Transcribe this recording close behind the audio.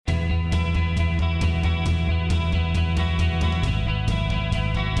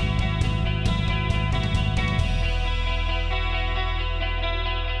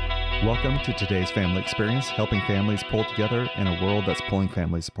Welcome to today's family experience, helping families pull together in a world that's pulling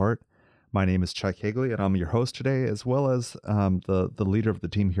families apart. My name is Chuck Higley, and I'm your host today, as well as the leader of the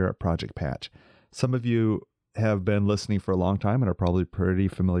team here at Project Patch. Some of you have been listening for a long time and are probably pretty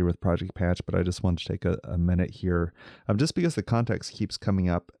familiar with Project Patch, but I just wanted to take a minute here, just because the context keeps coming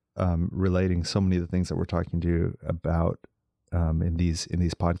up, relating so many of the things that we're talking to you about in these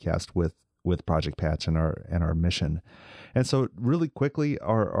podcasts with Project Patch and our mission. And so really quickly,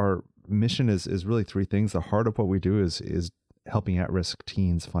 our mission is really three things. The heart of what we do is helping at-risk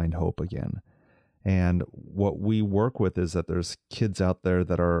teens find hope again. And what we work with is that there's kids out there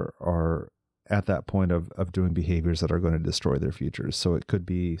that are at that point of doing behaviors that are going to destroy their futures. So it could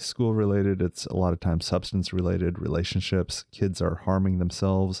be school related. It's a lot of times substance related, relationships. Kids are harming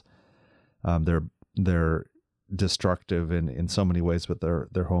themselves. They're destructive in so many ways with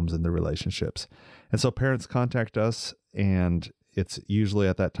their homes and their relationships. And so parents contact us, and it's usually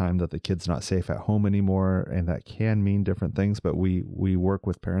at that time that the kid's not safe at home anymore, and that can mean different things, but we work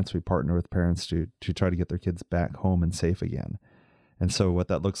with parents, we partner with parents to try to get their kids back home and safe again. And so what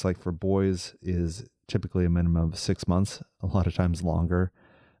that looks like for boys is typically a minimum of 6 months, a lot of times longer,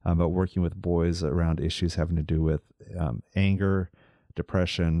 but working with boys around issues having to do with anger,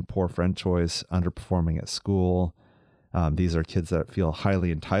 depression, poor friend choice, underperforming at school. These are kids that feel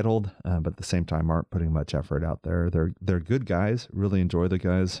highly entitled, but at the same time aren't putting much effort out there. They're good guys, really enjoy the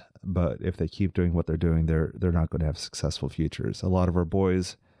guys, but if they keep doing what they're doing, they're not going to have successful futures. A lot of our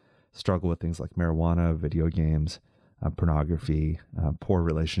boys struggle with things like marijuana, video games, pornography, poor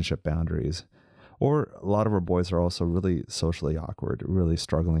relationship boundaries. Or a lot of our boys are also really socially awkward, really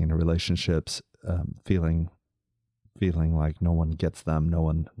struggling in relationships, feeling like no one gets them, no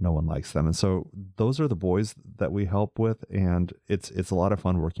one likes them. And so those are the boys that we help with, and it's a lot of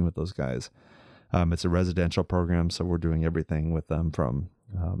fun working with those guys. It's a residential program, so we're doing everything with them from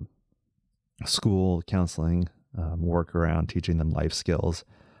school, counseling, work around, teaching them life skills,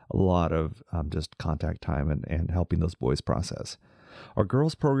 a lot of just contact time and helping those boys process. Our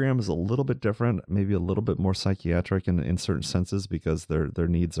girls program is a little bit different, maybe a little bit more psychiatric in certain senses, because their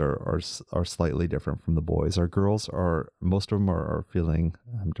needs are slightly different from the boys. Our girls most of them are feeling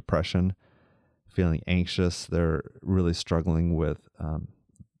depression, feeling anxious. They're really struggling with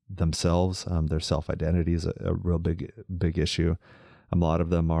themselves. Their self-identity is a real big issue. A lot of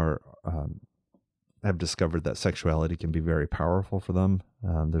them have discovered that sexuality can be very powerful for them.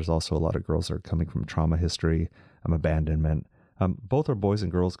 There's also a lot of girls that are coming from trauma history, abandonment. Both our boys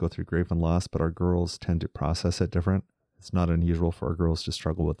and girls go through grief and loss, but our girls tend to process it different. It's not unusual for our girls to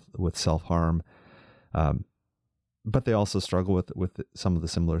struggle with self-harm. But they also struggle with some of the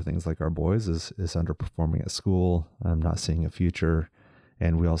similar things like our boys is underperforming at school, not seeing a future.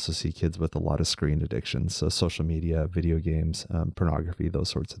 And we also see kids with a lot of screen addictions. So social media, video games, pornography, those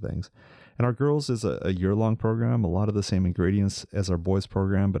sorts of things. And our girls is a year-long program, a lot of the same ingredients as our boys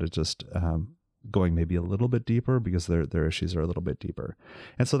program, but it just going maybe a little bit deeper because their issues are a little bit deeper.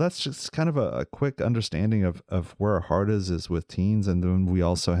 And so that's just kind of a quick understanding of where our heart is with teens. And then we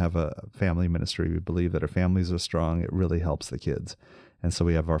also have a family ministry. We believe that if families are strong, it really helps the kids. And so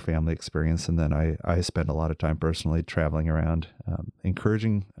we have our family experience. And then I spend a lot of time personally traveling around,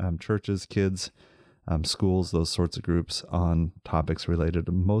 encouraging churches, kids, schools, those sorts of groups on topics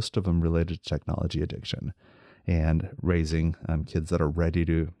most of them related to technology addiction, and raising kids that are ready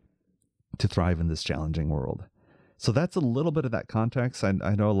to thrive in this challenging world. So that's a little bit of that context. I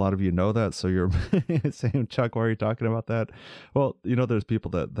know a lot of you know that. So you're saying, Chuck, why are you talking about that? Well, there's people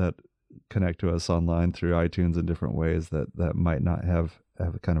that connect to us online through iTunes in different ways that might not have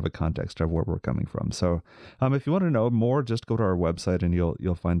kind of a context of where we're coming from. So if you want to know more, just go to our website and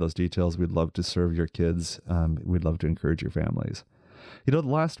you'll find those details. We'd love to serve your kids. We'd love to encourage your families. The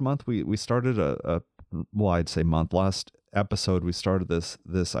last month we started last episode, we started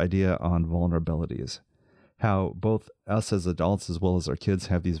this idea on vulnerabilities, how both us as adults as well as our kids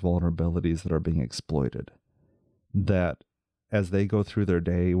have these vulnerabilities that are being exploited, that as they go through their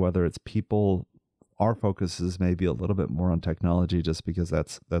day, whether it's people, our focus is maybe a little bit more on technology just because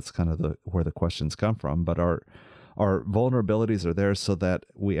that's kind of where the questions come from, but our vulnerabilities are there so that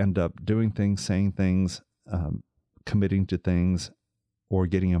we end up doing things, saying things, committing to things, or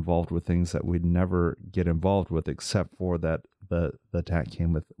getting involved with things that we'd never get involved with, except for that the attack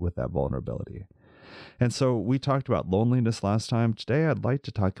came with that vulnerability. And so we talked about loneliness last time. Today, I'd like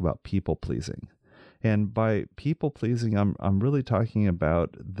to talk about people pleasing. And by people pleasing, I'm really talking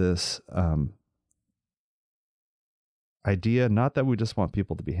about this idea, not that we just want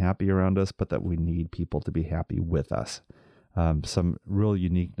people to be happy around us, but that we need people to be happy with us. Some real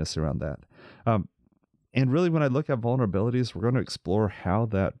uniqueness around that. And really, when I look at vulnerabilities, we're going to explore how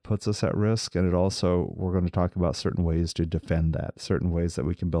that puts us at risk. And we're going to talk about certain ways to defend that, certain ways that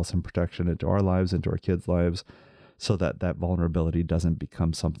we can build some protection into our lives, into our kids' lives, so that that vulnerability doesn't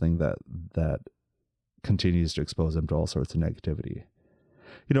become something that continues to expose them to all sorts of negativity.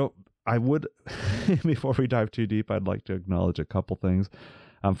 I would, before we dive too deep, I'd like to acknowledge a couple things.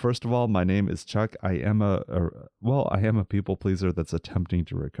 First of all, my name is Chuck. I am a people pleaser that's attempting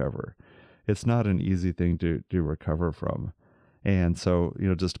to recover. It's not an easy thing to recover from. And so,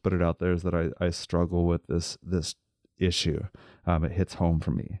 just to put it out there is that I struggle with this issue. It hits home for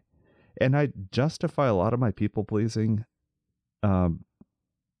me. And I justify a lot of my people pleasing.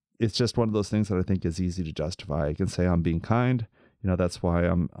 It's just one of those things that I think is easy to justify. I can say I'm being kind. That's why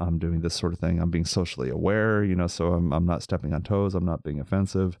I'm doing this sort of thing. I'm being socially aware, so I'm not stepping on toes. I'm not being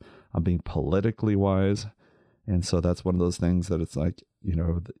offensive. I'm being politically wise. And so that's one of those things that it's like,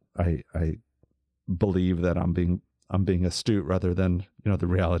 I believe that I'm being astute rather than, the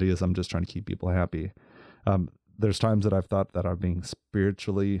reality is I'm just trying to keep people happy. There's times that I've thought that I'm being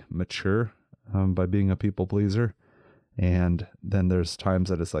spiritually mature by being a people pleaser. And then there's times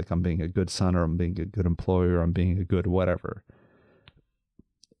that it's like I'm being a good son, or I'm being a good employer, or I'm being a good whatever.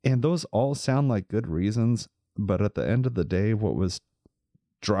 And those all sound like good reasons, but at the end of the day, what was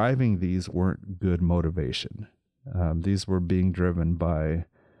driving these weren't good motivation. These were being driven by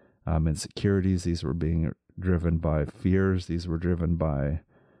insecurities. These were being driven by fears. These were driven by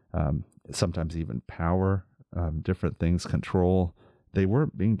sometimes even power, different things, control. They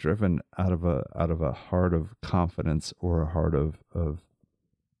weren't being driven out of a heart of confidence or a heart of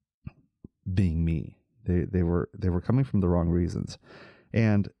being me. They were coming from the wrong reasons.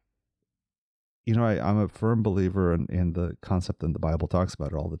 And, I'm a firm believer in the concept, and the Bible talks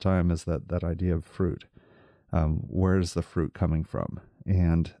about it all the time, is that idea of fruit. Where's the fruit coming from?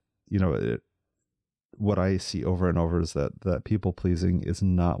 And, what I see over and over is that people pleasing is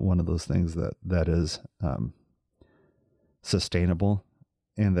not one of those things that is sustainable,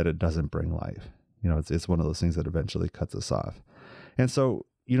 and that it doesn't bring life. It's one of those things that eventually cuts us off. And so,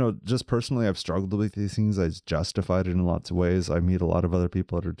 just personally, I've struggled with these things. I've justified it in lots of ways. I meet a lot of other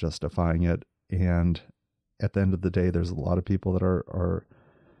people that are justifying it. And at the end of the day, there's a lot of people that are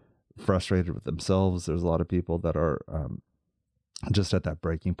frustrated with themselves. There's a lot of people that are just at that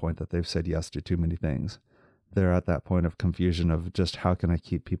breaking point, that they've said yes to too many things. They're at that point of confusion of just, how can I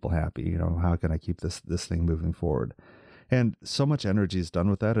keep people happy? How can I keep this thing moving forward? And so much energy is done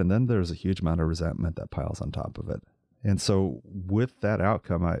with that. And then there's a huge amount of resentment that piles on top of it. And so with that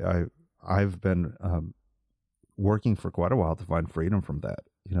outcome, I've been working for quite a while to find freedom from that.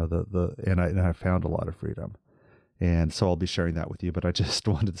 And I found a lot of freedom. And so I'll be sharing that with you. But I just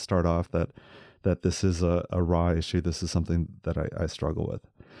wanted to start off that this is a raw issue. This is something that I struggle with.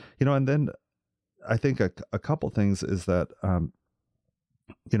 And then I think a couple things is that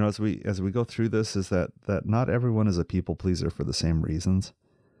as we go through this, is that not everyone is a people pleaser for the same reasons.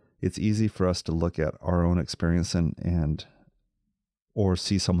 It's easy for us to look at our own experience or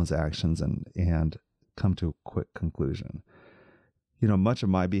see someone's actions and come to a quick conclusion. Much of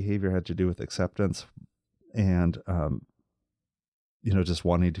my behavior had to do with acceptance and, just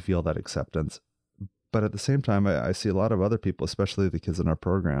wanting to feel that acceptance. But at the same time, I see a lot of other people, especially the kids in our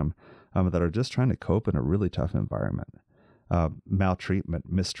program, that are just trying to cope in a really tough environment,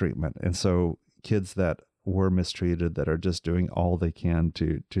 maltreatment, mistreatment. And so kids that were mistreated, that are just doing all they can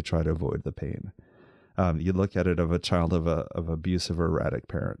to try to avoid the pain. You look at it of a child of abusive or erratic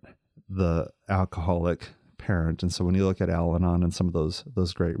parent, the alcoholic parent. And so when you look at Al-Anon and some of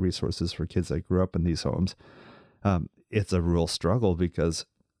those great resources for kids that grew up in these homes, it's a real struggle because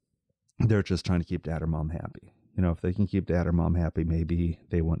they're just trying to keep dad or mom happy. If they can keep dad or mom happy, maybe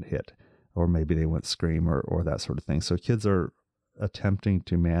they won't hit, or maybe they won't scream or that sort of thing. So kids are attempting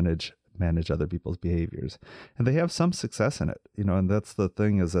to manage other people's behaviors, and they have some success in it, and that's the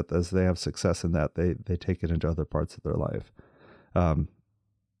thing, is that as they have success in that, they take it into other parts of their life,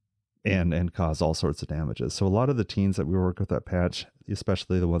 and cause all sorts of damages. So a lot of the teens that we work with at Patch,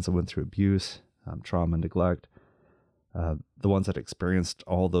 especially the ones that went through abuse, trauma, and neglect, the ones that experienced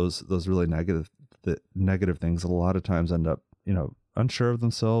all those really negative things, a lot of times end up, unsure of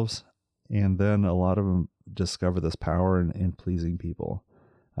themselves. And then a lot of them discover this power in pleasing people,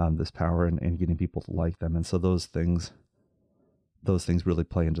 this power in getting people to like them. And so those things really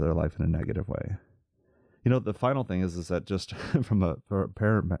play into their life in a negative way. The final thing is that just from a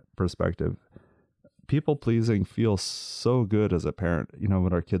parent perspective, people pleasing feels so good as a parent,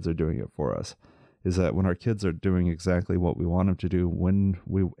 when our kids are doing it for us, is that when our kids are doing exactly what we want them to do, when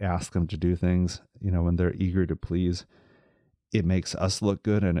we ask them to do things, when they're eager to please, it makes us look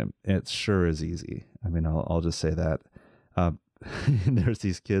good, and it sure is easy. I mean, I'll just say that. Um, there's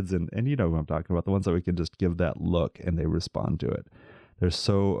these kids, and you know who I'm talking about, the ones that we can just give that look and they respond to it. They're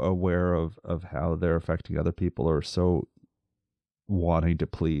so aware of how they're affecting other people, or so wanting to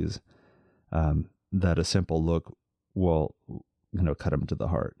please, that a simple look will, cut them to the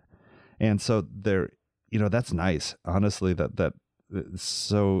heart. And so that's nice. Honestly, that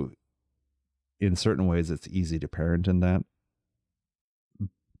so in certain ways, it's easy to parent in that,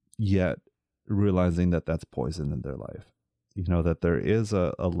 yet realizing that that's poison in their life. That there is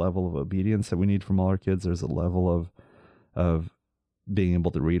a level of obedience that we need from all our kids. There's a level of being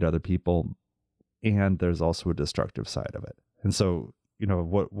able to read other people, and there's also a destructive side of it. And so,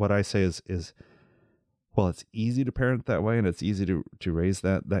 what I say is, well, it's easy to parent that way, and it's easy to raise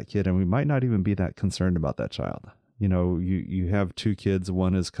that kid, and we might not even be that concerned about that child. You have two kids,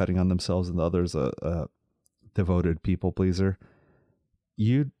 one is cutting on themselves and the other's a devoted people pleaser.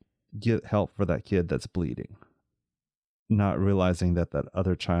 You get help for that kid that's bleeding, not realizing that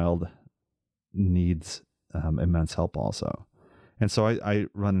other child needs immense help also. And so I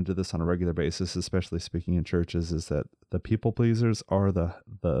run into this on a regular basis, especially speaking in churches, is that the people pleasers are the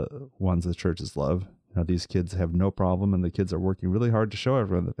ones the churches love. These kids have no problem, and the kids are working really hard to show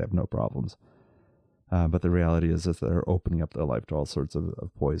everyone that they have no problems. But the reality is that they're opening up their life to all sorts of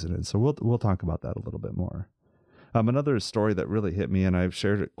poison. And so we'll talk about that a little bit more. Another story that really hit me, and I've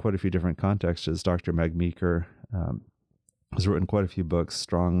shared it quite a few different contexts, is Dr. Meg Meeker. Has written quite a few books,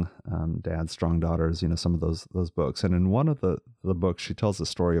 Strong Dads, Strong Daughters, some of those books. And in one of the books, she tells the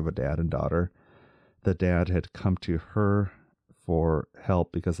story of a dad and daughter. The dad had come to her for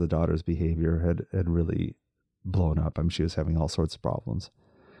help because the daughter's behavior had really blown up. I mean, she was having all sorts of problems.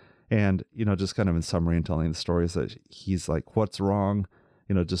 And, just kind of in summary and telling the stories, that he's like, what's wrong?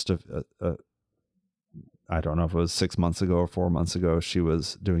 Just I don't know if it was 6 months ago or 4 months ago, she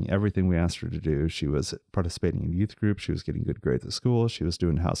was doing everything we asked her to do. She was participating in youth groups. She was getting good grades at school. She was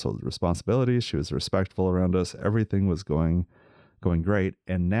doing household responsibilities. She was respectful around us. Everything was going great.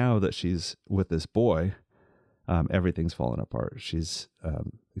 And now that she's with this boy, everything's fallen apart. She's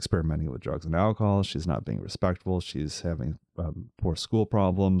experimenting with drugs and alcohol. She's not being respectful. She's having poor school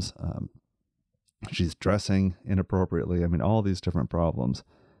problems. She's dressing inappropriately. I mean, all these different problems.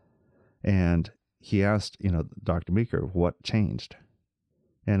 And he asked, Dr. Meeker, what changed?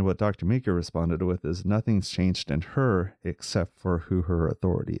 And what Dr. Meeker responded with is, nothing's changed in her except for who her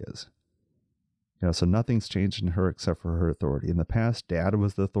authority is. So nothing's changed in her except for her authority. In the past, Dad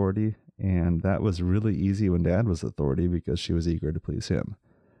was the authority, and that was really easy when Dad was the authority because she was eager to please him.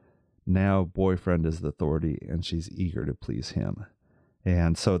 Now boyfriend is the authority, and she's eager to please him.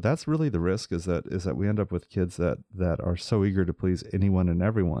 And so that's really the risk, is that we end up with kids that are so eager to please anyone and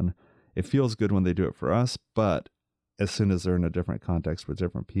everyone. It feels good when they do it for us, but as soon as they're in a different context with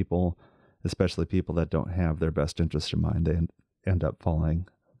different people, especially people that don't have their best interest in mind, they end up falling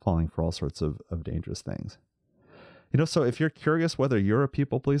for all sorts of dangerous things. So if you're curious whether you're a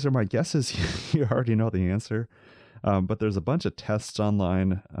people pleaser, my guess is you already know the answer. But there's a bunch of tests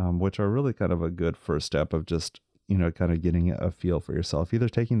online, which are really kind of a good first step of just, kind of getting a feel for yourself, either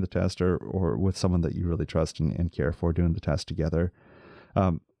taking the test or with someone that you really trust and care for, doing the test together.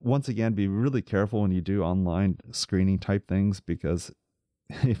 Once again, be really careful when you do online screening type things, because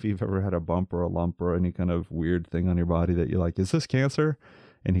if you've ever had a bump or a lump or any kind of weird thing on your body that you're like, is this cancer?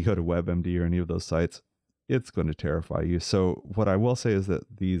 And you go to WebMD or any of those sites, it's going to terrify you. So what I will say is that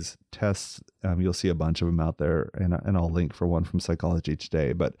these tests, you'll see a bunch of them out there, and I'll link for one from Psychology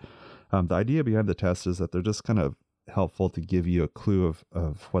Today. But the idea behind the test is that they're just kind of helpful to give you a clue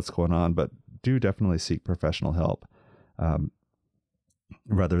of what's going on, but do definitely seek professional help.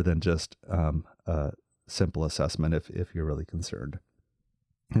 Rather than just a simple assessment if you're really concerned.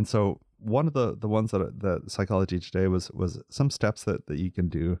 And so one of the ones that Psychology Today was some steps that you can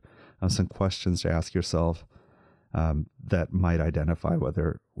do, some questions to ask yourself that might identify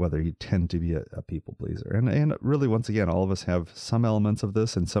whether you tend to be a people pleaser. And really, once again, all of us have some elements of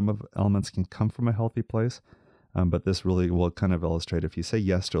this, and some elements can come from a healthy place. But this really will kind of illustrate, if you say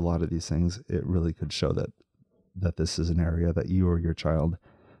yes to a lot of these things, it really could show that this is an area that you or your child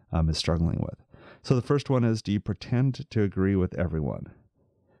is struggling with. So the first one is, do you pretend to agree with everyone?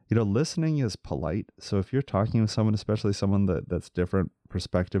 Listening is polite. So if you're talking with someone, especially someone that's different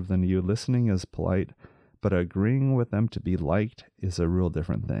perspective than you, listening is polite, but agreeing with them to be liked is a real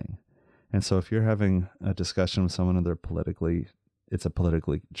different thing. And so if you're having a discussion with someone and it's a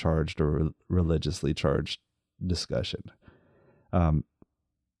politically charged or religiously charged discussion,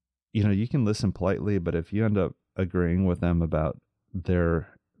 you can listen politely, but if you end up agreeing with them about their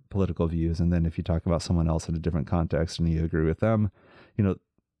political views, and then if you talk about someone else in a different context and you agree with them, you know,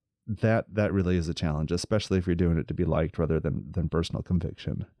 that really is a challenge, especially if you're doing it to be liked rather than personal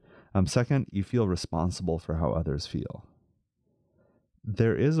conviction. Second, you feel responsible for how others feel.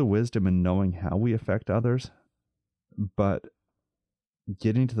 There is a wisdom in knowing how we affect others, but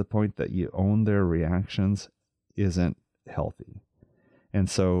getting to the point that you own their reactions isn't healthy. And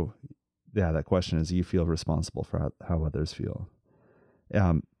so, yeah, that question is, you feel responsible for how others feel.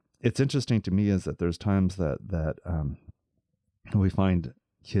 It's interesting to me is that there's times that we find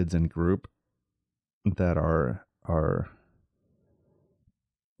kids in group that are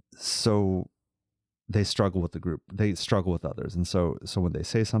so they struggle with the group, they struggle with others. And so when they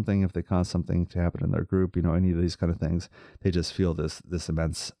say something, if they cause something to happen in their group, you know, any of these kind of things, they just feel this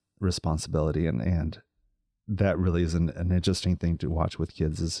immense responsibility. And that really is an interesting thing to watch with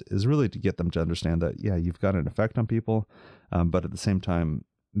kids is really to get them to understand that, yeah, you've got an effect on people, but at the same time,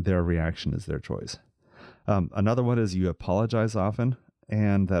 their reaction is their choice. Another one is you apologize often,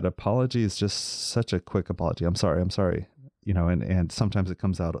 and that apology is just such a quick apology. I'm sorry, you know, and sometimes it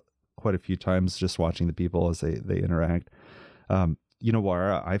comes out quite a few times just watching the people as they interact. You know,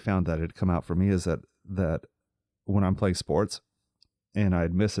 where I found that it'd come out for me is that when I'm playing sports and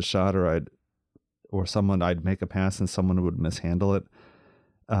I'd miss a shot I'd make a pass and someone would mishandle it.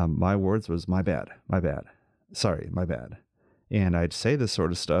 My words was, my bad, sorry, my bad. And I'd say this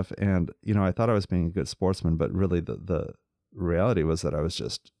sort of stuff. And, you know, I thought I was being a good sportsman, but really the reality was that I was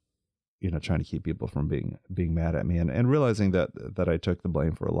just, you know, trying to keep people from being mad at me and realizing that I took the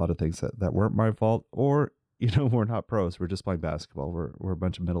blame for a lot of things that weren't my fault, or, you know, we're not pros. We're just playing basketball. We're a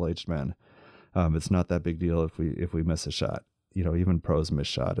bunch of middle-aged men. It's not that big deal if we miss a shot. You know, even pros miss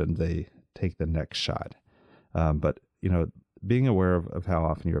shot and they take the next shot. But, you know, being aware of how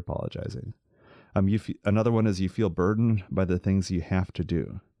often you're apologizing. Another one is you feel burdened by the things you have to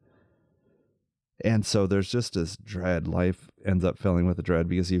do. And so there's just this dread. Life ends up filling with a dread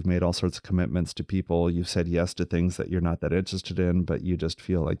because you've made all sorts of commitments to people. You've said yes to things that you're not that interested in, but you just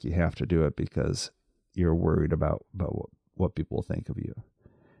feel like you have to do it because you're worried about what people think of you.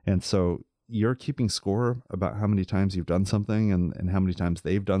 And so you're keeping score about how many times you've done something and how many times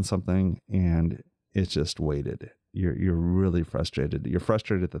they've done something, and it's just weighted. You're really frustrated. You're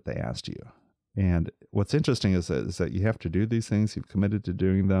frustrated that they asked you. And what's interesting is that you have to do these things. You've committed to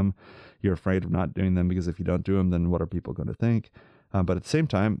doing them. You're afraid of not doing them because if you don't do them, then what are people going to think? But at the same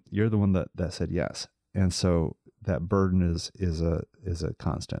time, you're the one that said yes. And so that burden is a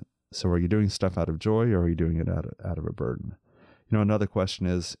constant. So are you doing stuff out of joy, or are you doing it out of a burden? You know, another question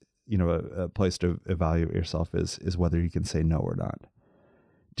is, you know, a place to evaluate yourself is whether you can say no or not.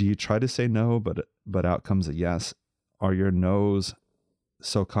 Do you try to say no, but out comes a yes? Are your no's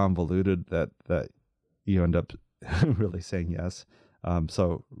so convoluted that you end up really saying yes?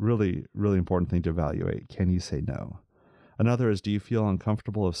 So really, really important thing to evaluate. Can you say no? Another is, do you feel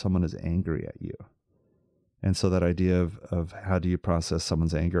uncomfortable if someone is angry at you? And so that idea of how do you process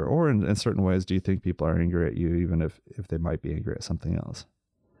someone's anger, or in certain ways, do you think people are angry at you, even if they might be angry at something else?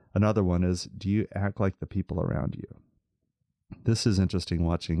 Another one is, do you act like the people around you? This is interesting,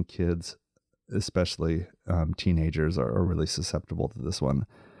 watching kids, especially teenagers, are really susceptible to this one.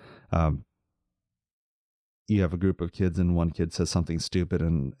 You have a group of kids and one kid says something stupid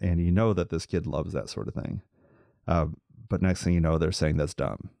and you know that this kid loves that sort of thing. But next thing you know, they're saying, that's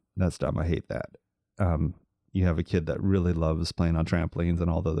dumb. I hate that. You have a kid that really loves playing on trampolines and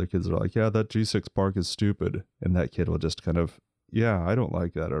all the other kids are like, yeah, that G6 park is stupid. And that kid will just kind of, yeah, I don't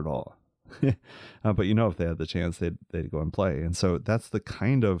like that at all. But you know, if they had the chance, they'd go and play. And so that's the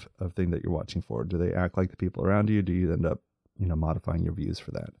kind of thing that you're watching for. Do they act like the people around you? Do you end up, you know, modifying your views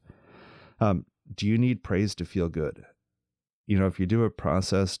for that? Do you need praise to feel good? You know, if you do a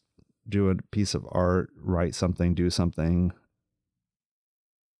process, do a piece of art, write something, do something,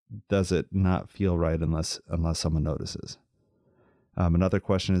 does it not feel right unless someone notices? Another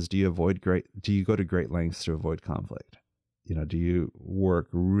question is, do you go to great lengths to avoid conflict? You know, do you work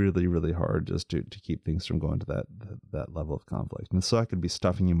really, really hard just to keep things from going to that level of conflict? And so that could be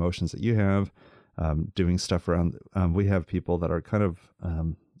stuffing emotions that you have, doing stuff around. We have people that are kind of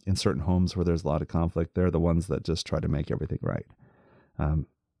in certain homes where there's a lot of conflict. They're the ones that just try to make everything right,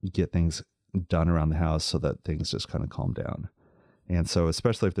 get things done around the house so that things just kind of calm down. And so,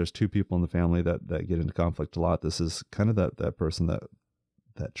 especially if there's two people in the family that get into conflict a lot, this is kind of that person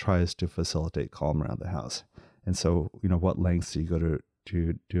that tries to facilitate calm around the house. And so, you know, what lengths do you go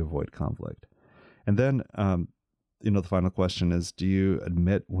to avoid conflict? And then, you know, the final question is, do you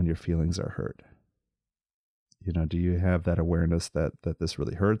admit when your feelings are hurt? You know, do you have that awareness that this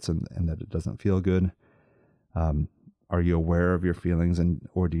really hurts and that it doesn't feel good? Are you aware of your feelings,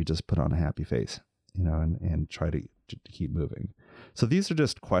 or do you just put on a happy face, and try to keep moving? So these are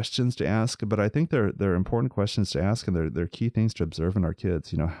just questions to ask, but I think they're important questions to ask, and they're key things to observe in our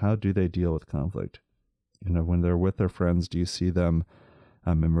kids. How do they deal with conflict? When they're with their friends, do you see them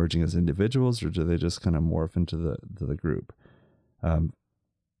emerging as individuals, or do they just kind of morph into the group?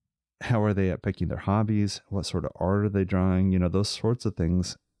 How are they at picking their hobbies? What sort of art are they drawing? Those sorts of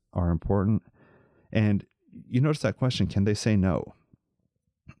things are important. And you notice that question, can they say no?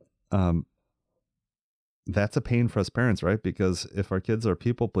 That's a pain for us parents, right? Because if our kids are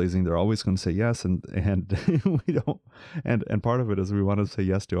people pleasing, they're always going to say yes. And we don't, and part of it is we want to say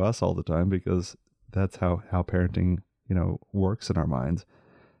yes to us all the time, because that's how parenting, works in our minds.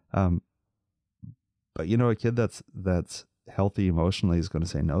 But a kid that's healthy emotionally is going to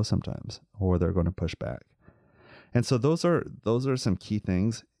say no sometimes, or they're going to push back. And so those are some key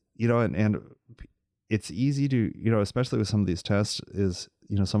things, and it's easy to, especially with some of these tests, is,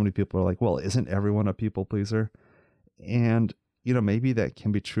 so many people are like, well, isn't everyone a people pleaser? And, maybe that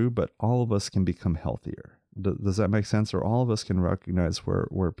can be true, but all of us can become healthier. Does that make sense? Or all of us can recognize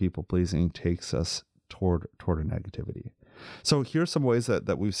where people pleasing takes us toward a negativity. So here's some ways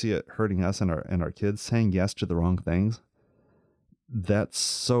that we see it hurting us and our kids: saying yes to the wrong things. That's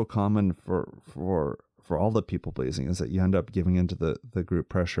so common for all the people pleasing, is that you end up giving into the group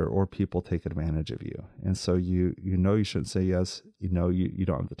pressure, or people take advantage of you. And so you shouldn't say yes. You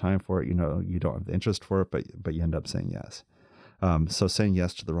don't have the time for it. You don't have the interest for it, but you end up saying yes. So saying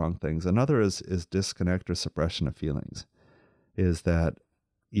yes to the wrong things. Another is disconnect or suppression of feelings. Is that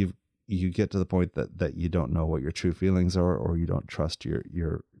you get to the point that you don't know what your true feelings are, or you don't trust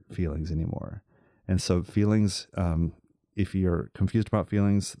your feelings anymore. And so feelings, if you're confused about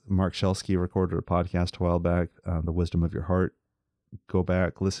feelings, Mark Shelsky recorded a podcast a while back, The Wisdom of Your Heart. Go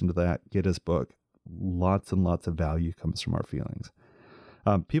back, listen to that, get his book. Lots and lots of value comes from our feelings.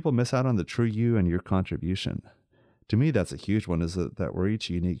 People miss out on the true you and your contribution. To me, that's a huge one, is that we're each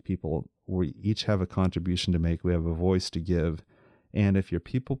unique people. We each have a contribution to make. We have a voice to give. And if you're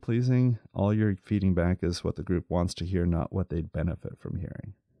people pleasing, all you're feeding back is what the group wants to hear, not what they'd benefit from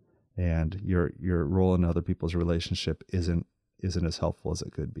hearing. And your role in other people's relationship isn't as helpful as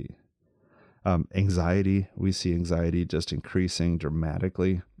it could be. Anxiety, we see anxiety just increasing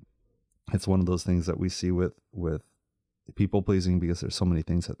dramatically. It's one of those things that we see with people pleasing, because there's so many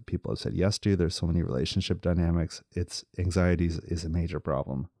things that the people have said yes to. There's so many relationship dynamics. Anxiety is a major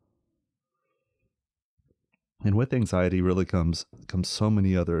problem. And with anxiety really comes so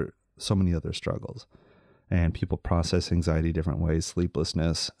many other struggles. And people process anxiety different ways.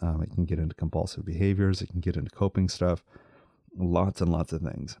 Sleeplessness, it can get into compulsive behaviors. It can get into coping stuff. Lots and lots of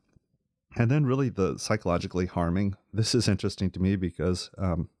things. And then really the psychologically harming. This is interesting to me because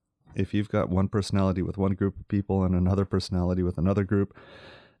if you've got one personality with one group of people and another personality with another group,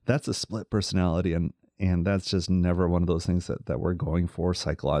 that's a split personality. And that's just never one of those things that we're going for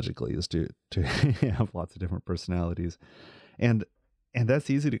psychologically, is to have lots of different personalities. And that's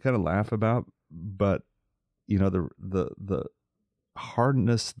easy to kind of laugh about, but the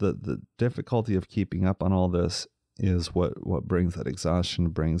hardness, the difficulty of keeping up on all this is what brings that exhaustion,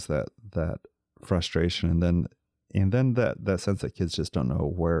 brings that frustration, and then that sense that kids just don't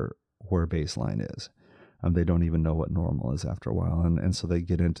know where baseline is. They don't even know what normal is after a while, and so they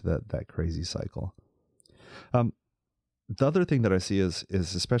get into that crazy cycle. The other thing that I see is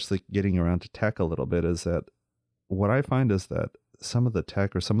especially getting around to tech a little bit, is that what I find is that some of the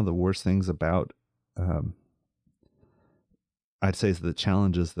tech, or some of the worst things about I'd say the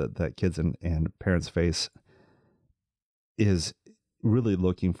challenges that kids and parents face is really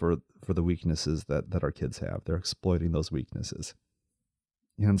looking for the weaknesses that our kids have. They're exploiting those weaknesses.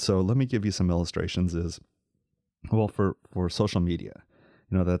 And so let me give you some illustrations. For social media,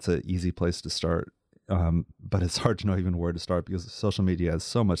 that's an easy place to start. But it's hard to know even where to start, because social media has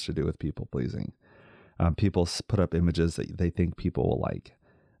so much to do with people pleasing. People put up images that they think people will like.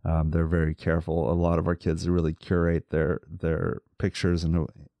 They're very careful. A lot of our kids really curate their pictures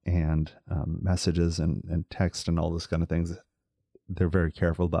and messages and text and all this kind of things. They're very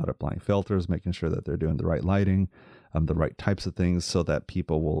careful about applying filters, making sure that they're doing the right lighting, the right types of things, so that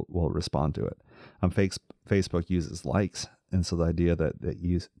people will respond to it. Facebook uses likes, and so the idea that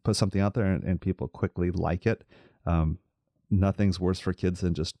you put something out there and people quickly like it. Nothing's worse for kids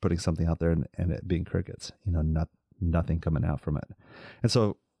than just putting something out there and it being crickets. Nothing coming out from it. And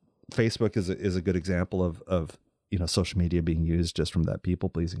so Facebook is a good example of social media being used just from that people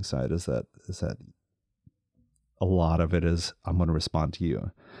pleasing side. Is that a lot of it is, I'm going to respond to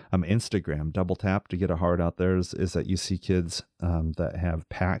you. Instagram, double tap to get a heart out there, is that you see kids that have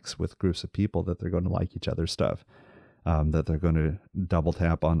pacts with groups of people that they're going to like each other's stuff. that they're going to double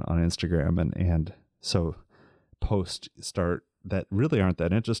tap on Instagram. And so posts start that really aren't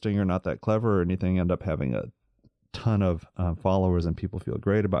that interesting or not that clever or anything end up having a ton of followers, and people feel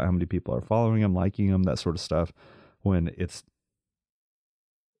great about how many people are following them, liking them, that sort of stuff, when it's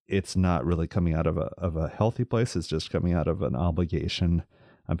not really coming out of a healthy place. It's just coming out of an obligation.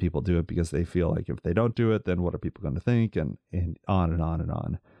 People do it because they feel like if they don't do it, then what are people going to think? And on and on and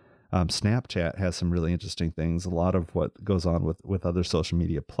on. Snapchat has some really interesting things. A lot of what goes on with other social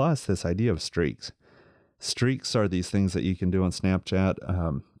media, plus this idea of streaks. Streaks are these things that you can do on Snapchat.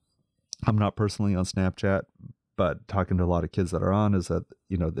 I'm not personally on Snapchat, but talking to a lot of kids that are on, is that,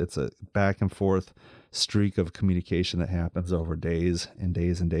 it's a back and forth streak of communication that happens over days and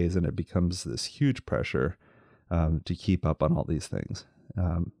days and days. And it becomes this huge pressure to keep up on all these things.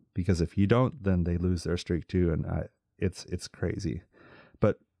 Because if you don't, then they lose their streak too. And it's crazy.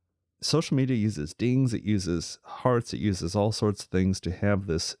 But social media uses dings, it uses hearts, it uses all sorts of things to have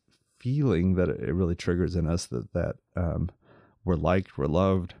this feeling that it really triggers in us that we're liked, we're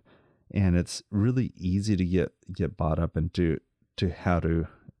loved. And it's really easy to get bought up into how to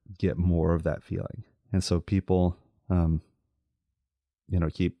get more of that feeling. And so people,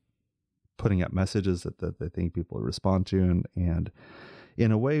 keep putting up messages that they think people respond to. And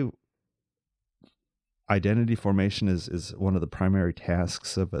in a way, identity formation is one of the primary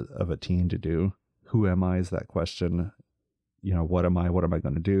tasks of a teen to do. Who am I is that question. What am I? What am I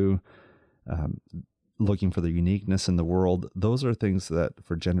going to do? Looking for the uniqueness in the world. Those are things that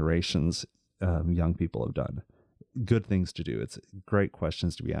for generations, young people have done. Good things to do. It's great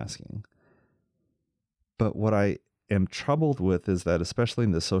questions to be asking. But what I am troubled with is that, especially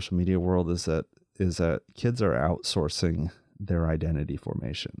in the social media world, is that kids are outsourcing their identity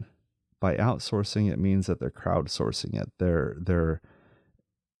formation. By outsourcing, it means that they're crowdsourcing it. They're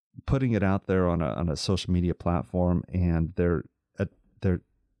putting it out there on a social media platform, and they're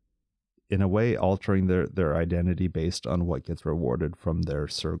in a way altering their identity based on what gets rewarded from their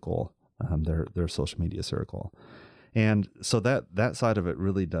circle, their social media circle. And so that side of it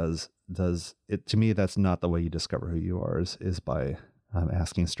really does it to me. That's not the way you discover who you are, is by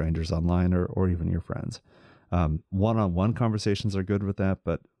asking strangers online or even your friends. One-on-one conversations are good with that,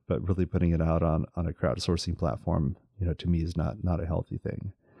 but really putting it out on a crowdsourcing platform, to me is not a healthy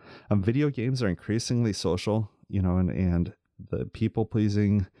thing. Video games are increasingly social, and the people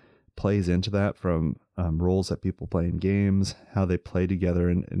pleasing plays into that, from roles that people play in games, how they play together,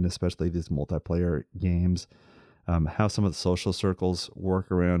 and especially these multiplayer games, how some of the social circles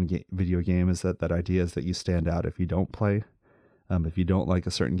work around video game is that idea is that you stand out if you don't play, if you don't like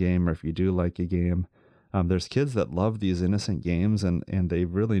a certain game, or if you do like a game. There's kids that love these innocent games and they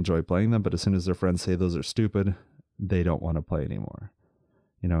really enjoy playing them, but as soon as their friends say those are stupid, they don't want to play anymore.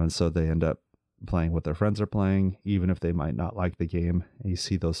 And so they end up playing what their friends are playing, even if they might not like the game. And you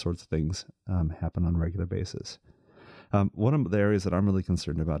see those sorts of things happen on a regular basis. One of the areas that I'm really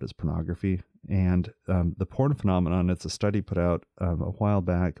concerned about is pornography and the porn phenomenon. It's a study put out a while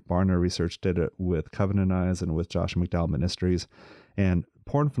back. Barna Research did it with Covenant Eyes and with Joshua McDowell Ministries. And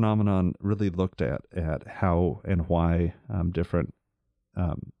porn phenomenon really looked at how and why different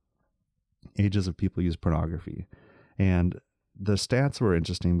ages of people use pornography. And the stats were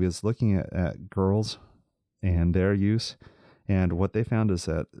interesting because looking at girls and their use, and what they found is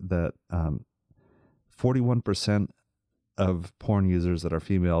that 41% of porn users that are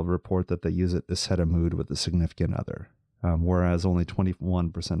female report that they use it to set a mood with a significant other, whereas only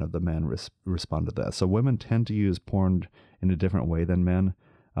 21% of the men respond to that. So women tend to use porn in a different way than men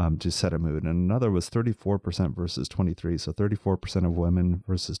to set a mood. And another was 34% versus 23%. So 34% of women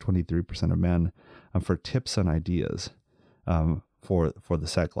versus 23% of men for tips and ideas for the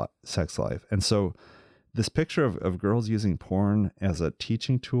sex life. And so this picture of girls using porn as a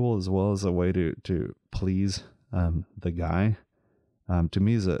teaching tool as well as a way to please the guy, to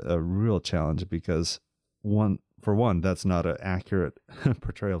me is a real challenge, because for one, that's not an accurate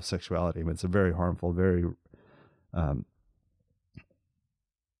portrayal of sexuality. I mean, it's a very harmful, very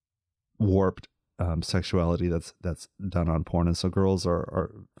warped sexuality that's done on porn. And so girls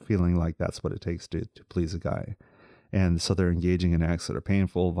are feeling like that's what it takes to please a guy. And so they're engaging in acts that are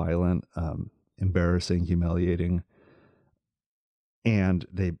painful, violent, embarrassing, humiliating. And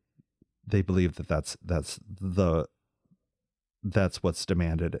they believe that's what's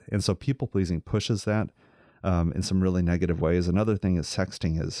demanded. And so people pleasing pushes that in some really negative ways. Another thing is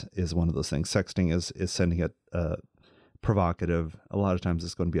sexting is one of those things. Sexting is sending a provocative, a lot of times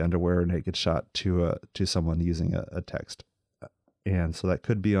it's going to be underwear or naked shot to someone using a text. And so that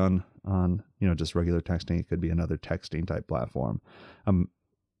could be on just regular texting. It could be another texting type platform.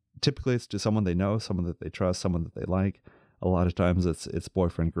 typically it's to someone they know, someone that they trust, someone that they like. A lot of times it's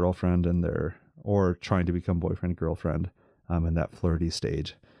boyfriend, girlfriend, or trying to become boyfriend, girlfriend, in that flirty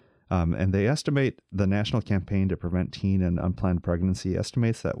stage. And they estimate the National Campaign to Prevent Teen and Unplanned Pregnancy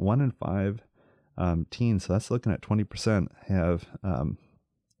estimates that 1 in 5 teens, so that's looking at 20%, have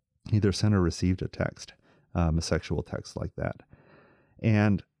either sent or received a text, a sexual text like that.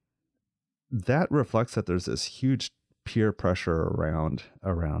 And that reflects that there's this huge peer pressure around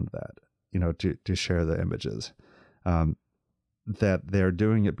that, to share the images. That they're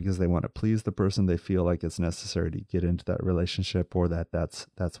doing it because they want to please the person. They feel like it's necessary to get into that relationship, or that's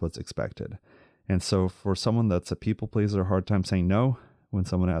what's expected. And so for someone that's a people pleaser, a hard time saying no when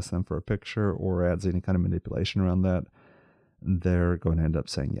someone asks them for a picture or adds any kind of manipulation around that, they're going to end up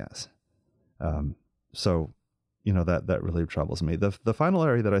saying yes. So, that really troubles me. The final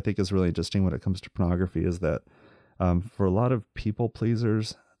area that I think is really interesting when it comes to pornography is that for a lot of people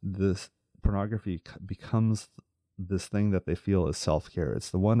pleasers, this pornography becomes this thing that they feel is self-care.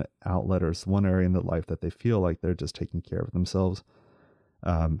 It's the one outlet, or it's the one area in their life that they feel like they're just taking care of themselves.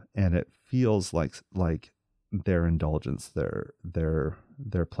 And it feels like their indulgence,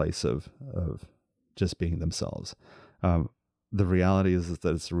 their place of just being themselves. The reality is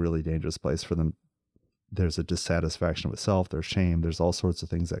that it's a really dangerous place for them. There's a dissatisfaction with self, there's shame, there's all sorts of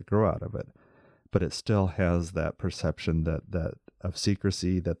things that grow out of it. But it still has that perception that of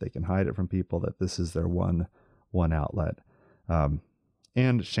secrecy, that they can hide it from people, that this is their one outlet.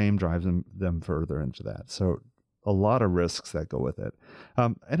 And shame drives them further into that. So a lot of risks that go with it.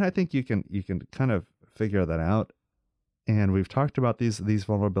 And I think you can kind of figure that out. And we've talked about these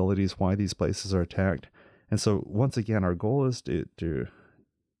vulnerabilities, why these places are attacked. And so once again, our goal is to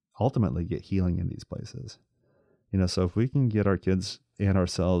ultimately get healing in these places. So if we can get our kids and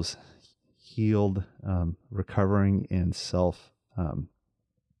ourselves healed, recovering in self,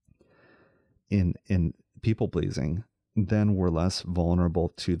 in people pleasing, then we're less vulnerable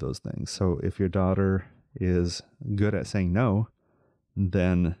to those things. So if your daughter is good at saying no,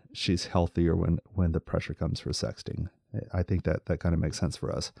 then she's healthier when the pressure comes for sexting. I think that kind of makes sense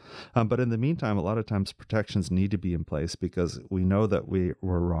for us. But in the meantime, a lot of times protections need to be in place because we know that we're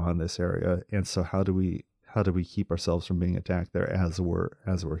raw in this area. And so how do we keep ourselves from being attacked there as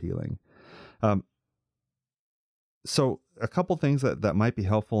we're healing? So a couple things that might be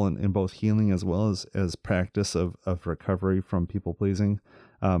helpful in both healing as well as practice of recovery from people pleasing.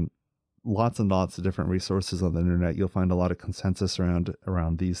 Lots and lots of different resources on the internet. You'll find a lot of consensus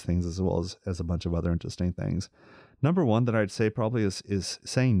around these things as well as a bunch of other interesting things. Number one that I'd say probably is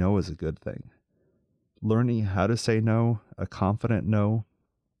saying no is a good thing. Learning how to say no, a confident no,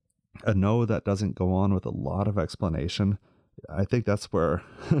 a no that doesn't go on with a lot of explanation. I think that's where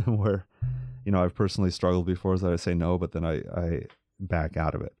I've personally struggled before, is that I say no, but then I back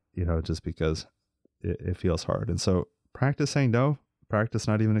out of it, just because it feels hard. And so practice saying no, practice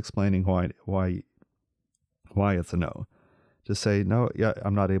not even explaining why it's a no. Just say, no, yeah,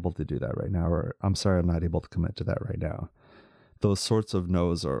 I'm not able to do that right now, or I'm sorry, I'm not able to commit to that right now. Those sorts of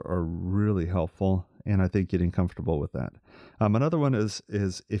no's are really helpful. And I think getting comfortable with that. Another one is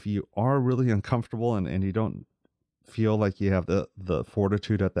if you are really uncomfortable and you don't feel like you have the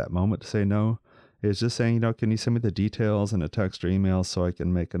fortitude at that moment to say no, is just saying, can you send me the details in a text or email so I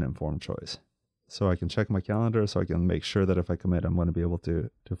can make an informed choice? So I can check my calendar, so I can make sure that if I commit, I'm going to be able to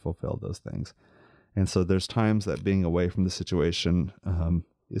fulfill those things. And so there's times that being away from the situation,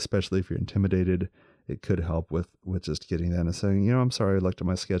 especially if you're intimidated, it could help with just getting that and saying, I'm sorry, I looked at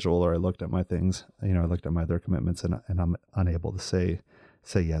my schedule, or I looked at my things, I looked at my other commitments, and I'm unable to say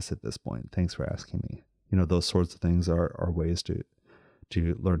yes at this point. Thanks for asking me. Those sorts of things are ways to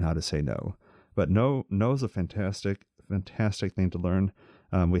learn how to say no. But no is a fantastic thing to learn.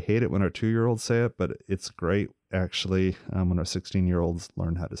 We hate it when our 2-year-olds say it, but it's great actually when our 16-year-olds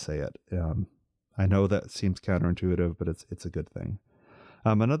learn how to say it. I know that seems counterintuitive, but it's a good thing.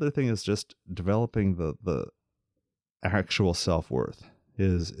 Another thing is just developing the actual self-worth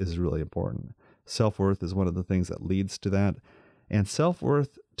is really important. Self-worth is one of the things that leads to that. And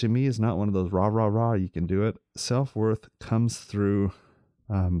self-worth to me is not one of those rah, you can do it. Self-worth comes through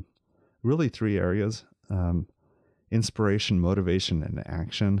really 3 areas. Inspiration, motivation, and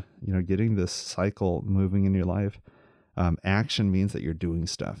action. Getting this cycle moving in your life. Action means that you're doing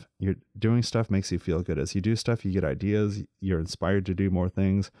stuff. You're doing stuff makes you feel good. As you do stuff, you get ideas. You're inspired to do more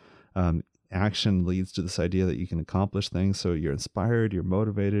things. Action leads to this idea that you can accomplish things. So you're inspired, you're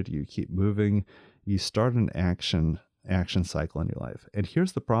motivated, you keep moving. You start an action cycle in your life. And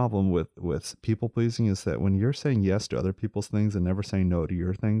here's the problem with people pleasing is that when you're saying yes to other people's things and never saying no to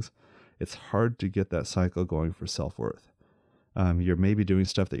your things, it's hard to get that cycle going for self-worth. You're maybe doing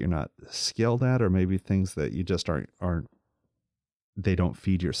stuff that you're not skilled at, or maybe things that you just aren't, they don't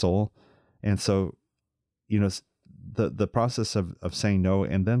feed your soul. And so, the process of saying no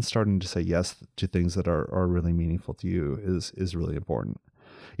and then starting to say yes to things that are really meaningful to you is really important.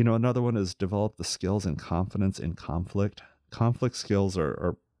 Another one is develop the skills and confidence in conflict. Conflict skills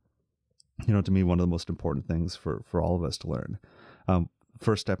are to me, one of the most important things for all of us to learn.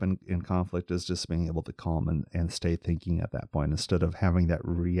 First step in conflict is just being able to calm and stay thinking at that point, instead of having that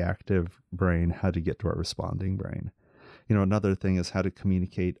reactive brain, how to get to our responding brain. Another thing is how to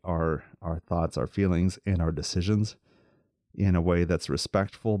communicate our thoughts, our feelings, and our decisions in a way that's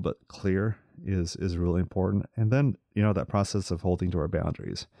respectful but clear is really important. And then, that process of holding to our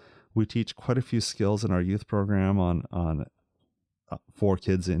boundaries. We teach quite a few skills in our youth program on for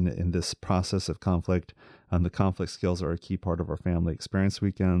kids in this process of conflict. The conflict skills are a key part of our family experience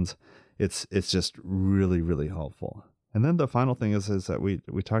weekends. It's just really, really helpful. And then the final thing is that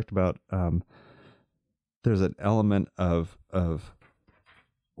we talked about, there's an element of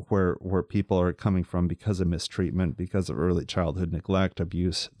where people are coming from because of mistreatment, because of early childhood neglect,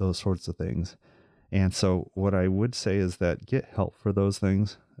 abuse, those sorts of things. And so what I would say is that get help for those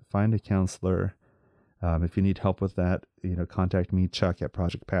things. Find a counselor. If you need help with that, contact me, Chuck at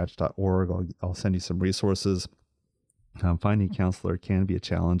projectpatch.org. I'll send you some resources. Finding a counselor can be a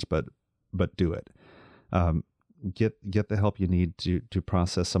challenge, but do it. Get the help you need to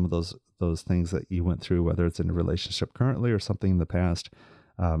process some of those things that you went through, whether it's in a relationship currently or something in the past.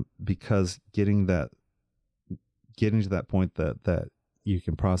 Because getting to that point that you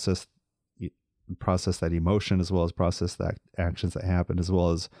can process that emotion, as well as process that actions that happen, as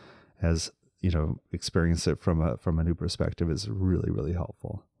well as experience it from a new perspective, is really, really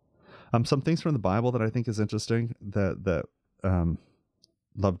helpful. Some things from the Bible that I think is interesting that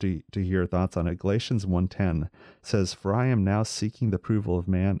love to hear your thoughts on it. Galatians 1:10 says, "For I am now seeking the approval of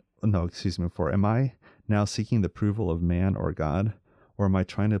man." No, excuse me. For am I now seeking the approval of man or God, or am I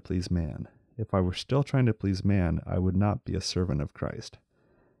trying to please man? If I were still trying to please man, I would not be a servant of Christ.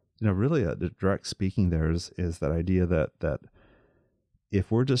 Really, the direct speaking there is that idea that if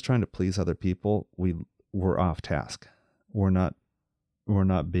we're just trying to please other people, we're off task. We're not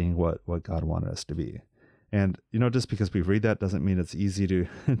being what God wanted us to be. And, just because we read that doesn't mean it's easy to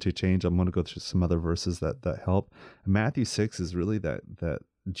change. I'm going to go through some other verses that help. Matthew 6 is really that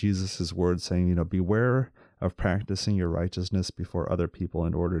Jesus' word saying, beware of practicing your righteousness before other people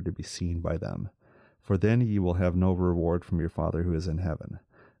in order to be seen by them. For then you will have no reward from your Father who is in heaven.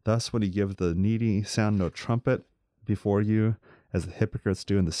 Thus, when you give the needy, sound no trumpet before you, as the hypocrites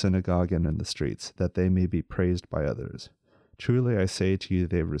do in the synagogue and in the streets, that they may be praised by others. Truly I say to you,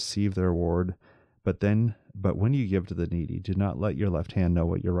 they have received their reward. But when you give to the needy, do not let your left hand know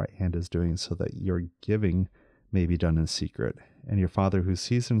what your right hand is doing, so that your giving may be done in secret. And your Father who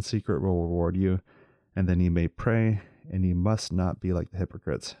sees in secret will reward you. And then you may pray, and you must not be like the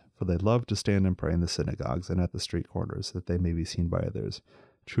hypocrites, for they love to stand and pray in the synagogues and at the street corners, that they may be seen by others.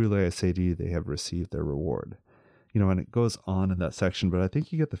 Truly I say to you, they have received their reward. And it goes on in that section, but I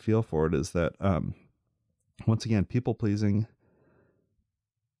think you get the feel for it is that, once again, people pleasing,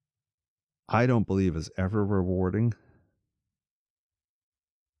 I don't believe is ever rewarding,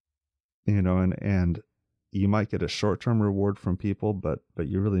 and you might get a short-term reward from people, but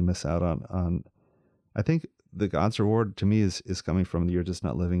you really miss out on, I think the God's reward to me is coming from, you're just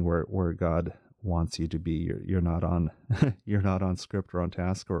not living where God wants you to be. You're not on, you're not on script or on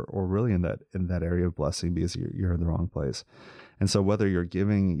task or really in that area of blessing, because you're in the wrong place. And so whether you're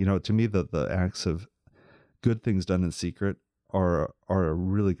giving, to me, the acts of good things done in secret are a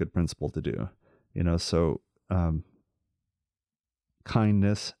really good principle to do, so,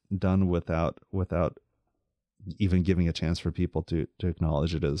 kindness done without even giving a chance for people to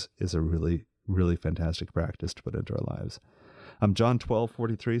acknowledge it is a really, really fantastic practice to put into our lives. John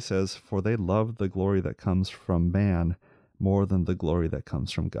 12:43 says, "For they love the glory that comes from man more than the glory that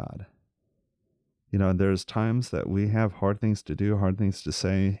comes from God." And there's times that we have hard things to do, hard things to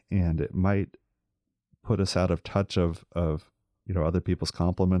say, and it might put us out of touch of other people's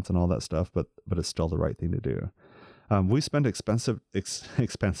compliments and all that stuff, but it's still the right thing to do. We spend expensive,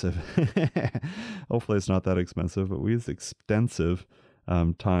 hopefully it's not that expensive, but we use extensive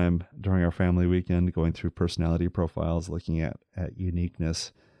time during our family weekend going through personality profiles, looking at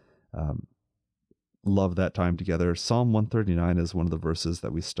uniqueness. Love that time together. Psalm 139 is one of the verses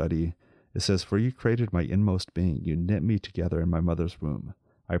that we study. It says, "For you created my inmost being. You knit me together in my mother's womb.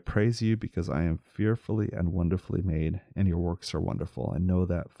 I praise you because I am fearfully and wonderfully made, and your works are wonderful. I know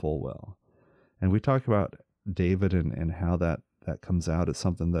that full well." And we talk about David and how that comes out. It's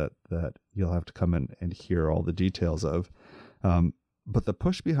something that you'll have to come in and hear all the details of. But the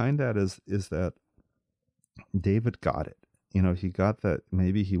push behind that is that David got it. He got that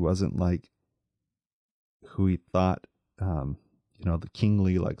maybe he wasn't like who he thought, the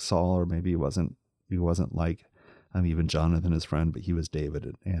kingly like Saul, or maybe he wasn't like even Jonathan, his friend, but he was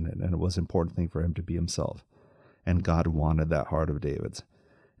David, and it was an important thing for him to be himself. And God wanted that heart of David's.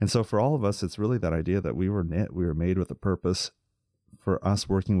 And so for all of us, it's really that idea that we were made with a purpose. For us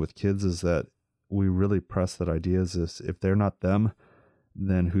working with kids is that we really press that idea is if they're not them,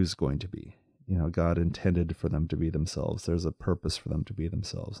 then who's going to be? God intended for them to be themselves. There's a purpose for them to be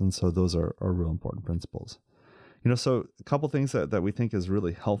themselves. And so those are real important principles. So a couple things that we think is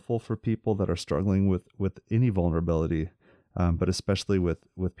really helpful for people that are struggling with any vulnerability, but especially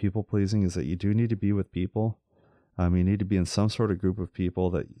with people pleasing, is that you do need to be with people. You need to be in some sort of group of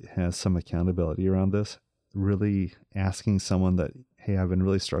people that has some accountability around this, really asking someone that, hey, I've been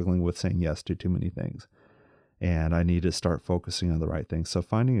really struggling with saying yes to too many things, and I need to start focusing on the right things. So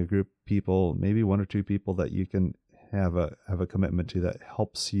finding a group of people, maybe one or two people that you can have a commitment to that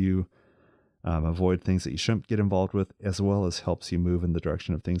helps you avoid things that you shouldn't get involved with, as well as helps you move in the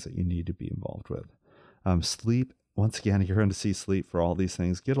direction of things that you need to be involved with. Sleep. Once again, you're going to see sleep for all these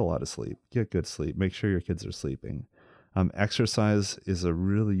things. Get a lot of sleep. Get good sleep. Make sure your kids are sleeping. Exercise is a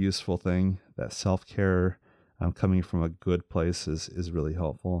really useful thing. That self-care coming from a good place is really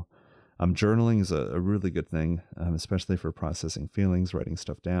helpful. Journaling is a really good thing, especially for processing feelings, writing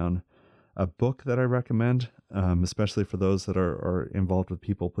stuff down. A book that I recommend, especially for those that are involved with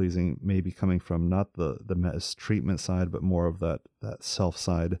people pleasing, maybe coming from not the mistreatment side, but more of that self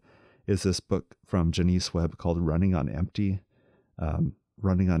side, is this book from Janice Webb called Running on Empty.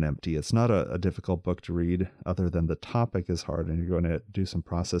 Running on Empty. It's not a difficult book to read, other than the topic is hard and you're going to do some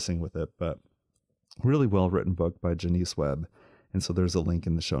processing with it, but really well written book by Janice Webb. And so there's a link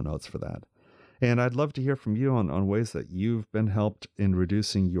in the show notes for that. And I'd love to hear from you on ways that you've been helped in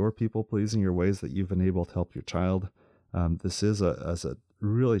reducing your people pleasing, or ways that you've been able to help your child. This is a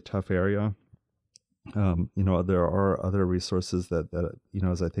really tough area. There are other resources that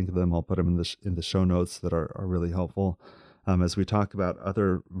as I think of them, I'll put them in the show notes that are really helpful. As we talk about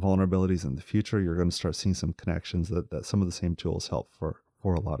other vulnerabilities in the future, you're going to start seeing some connections that some of the same tools help for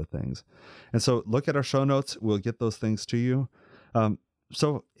a lot of things. And so look at our show notes. We'll get those things to you.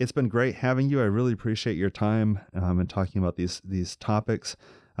 So it's been great having you. I really appreciate your time and talking about these topics.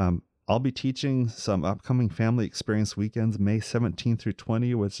 I'll be teaching some upcoming family experience weekends, May 17th through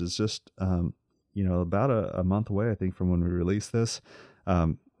 20, which is just, about a month away, I think, from when we release this.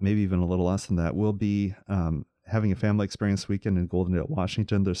 Maybe even a little less than that. We'll be having a family experience weekend in Goldendale,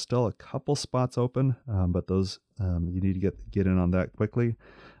 Washington. There's still a couple spots open, but those you need to get in on that quickly.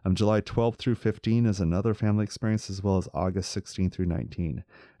 July 12th through 15 is another family experience, as well as August 16th through 19.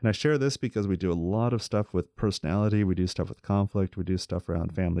 And I share this because we do a lot of stuff with personality. We do stuff with conflict. We do stuff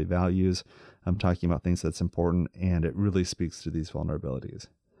around family values. I'm talking about things that's important, and it really speaks to these vulnerabilities.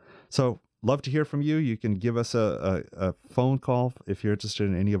 So love to hear from you. You can give us a phone call if you're interested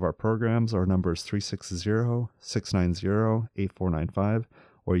in any of our programs. Our number is 360-690-8495,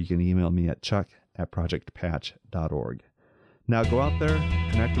 or you can email me at chuck@projectpatch.org. Now go out there,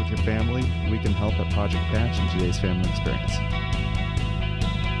 connect with your family. We can help at Project Patch in today's family experience.